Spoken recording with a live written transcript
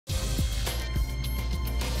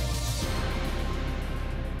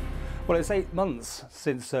Well, it's 8 months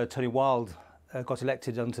since Tony Wild got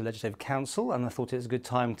elected onto Legislative Council, and I thought it was a good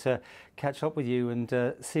time to catch up with you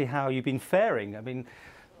and see how you've been faring. I mean,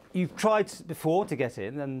 you've tried before to get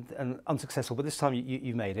in and unsuccessful, but this time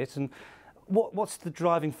you made it. And what's the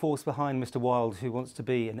driving force behind Mr. Wild, who wants to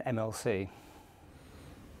be an MLC?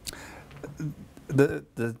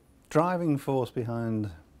 The driving force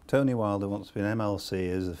behind Tony Wild, who wants to be an MLC,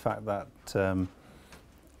 is the fact that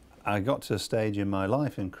I got to a stage in my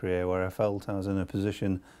life and career where I felt I was in a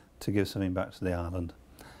position to give something back to the island.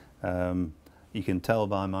 You can tell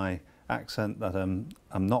by my accent that I'm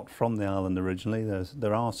not from the island originally.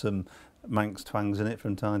 There are some Manx twangs in it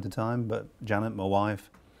from time to time, but Janet, my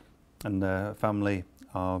wife, and family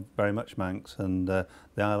are very much Manx, and the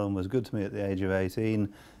island was good to me at the age of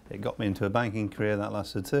 18. It got me into a banking career that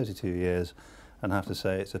lasted 32 years, and I have to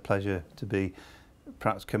say it's a pleasure to be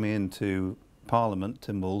perhaps coming into Parliament,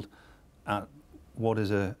 Tynwald, at what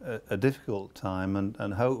is a difficult time,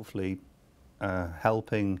 and hopefully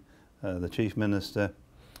helping the Chief Minister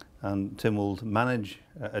and Tynwald manage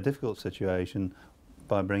a difficult situation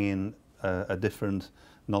by bringing a different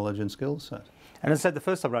knowledge and skill set. And as I said, the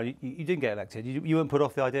first time around, you didn't get elected. You weren't put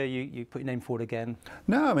off the idea. You put your name forward again.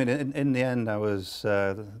 No, I mean, in the end, I was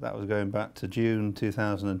that was going back to June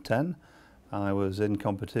 2010. I was in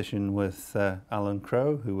competition with Alan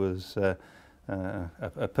Crowe, who was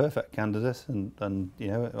a perfect candidate, and you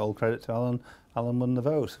know, all credit to Alan. Alan won the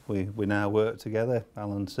vote. We now work together.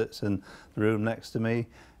 Alan sits in the room next to me.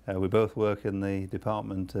 We both work in the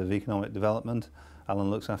Department of Economic Development. Alan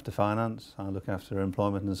looks after finance, I look after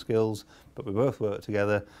employment and skills, but we both work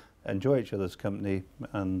together, enjoy each other's company,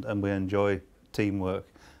 and we enjoy teamwork.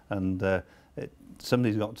 And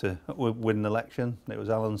somebody's got to win an election. It was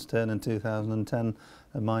Alan's turn in 2010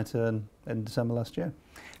 and my turn in December last year.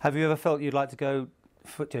 Have you ever felt you'd like to go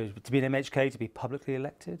to be an MHK, to be publicly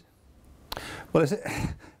elected? Well,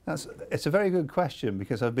 it's a very good question,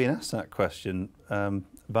 because I've been asked that question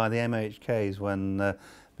by the MHKs when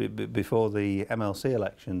before the MLC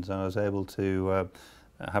elections. I was able to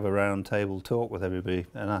have a round table talk with everybody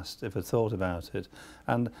and asked if I thought about it.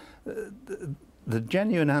 And the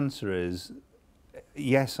genuine answer is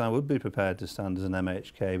yes, I would be prepared to stand as an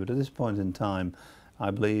MHK, but at this point in time I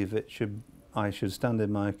believe I should stand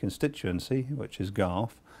in my constituency, which is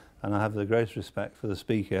Garth, and I have the greatest respect for the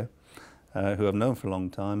Speaker, who I've known for a long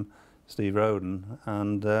time, Steve Roden,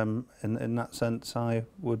 and in that sense I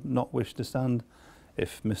would not wish to stand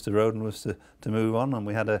if Mr. Roden was to move on. And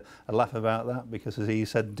we had a laugh about that, because as he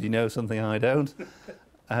said, do you know something I don't?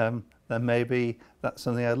 Then maybe that's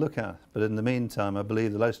something I'd look at. But in the meantime, I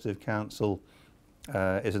believe the Legislative Council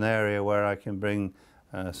is an area where I can bring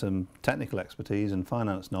some technical expertise and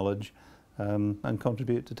finance knowledge and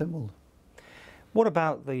contribute to Tynwald. What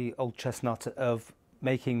about the old chestnut of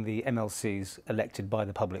making the MLCs elected by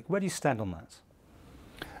the public? Where do you stand on that?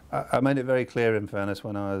 I made it very clear, in fairness,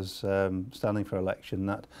 when I was standing for election,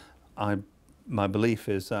 that my belief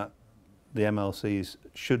is that the MLCs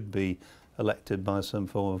should be elected by some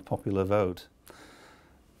form of popular vote.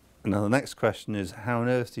 Now the next question is, how on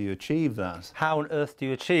earth do you achieve that? How on earth do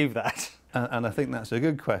you achieve that? And I think that's a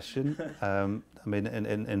good question. I mean,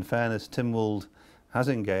 in fairness, Tynwald has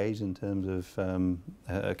engaged in terms of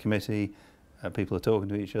a committee. People are talking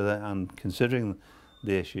to each other and considering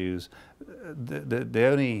the issues. The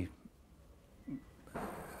only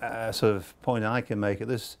sort of point I can make at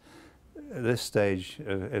this stage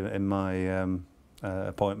in my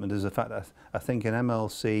appointment is the fact that I think an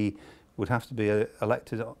MLC would have to be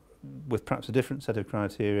elected with perhaps a different set of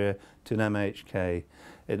criteria to an MHK,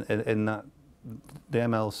 in that the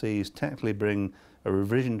MLCs technically bring a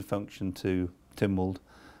revision function to Tynwald,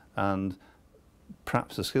 and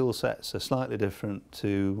perhaps the skill sets are slightly different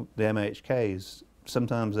to the MHKs.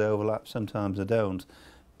 Sometimes they overlap, sometimes they don't,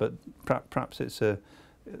 but perhaps it's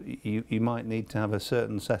you might need to have a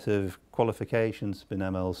certain set of qualifications to be an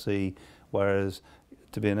MLC, whereas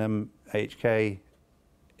to be an MHK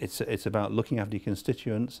it's about looking after your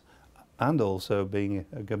constituents and also being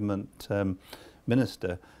a government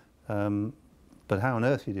minister. But how on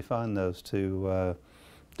earth you define those two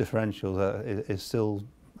differentials is still,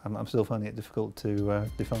 I'm still finding it difficult to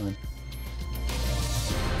define.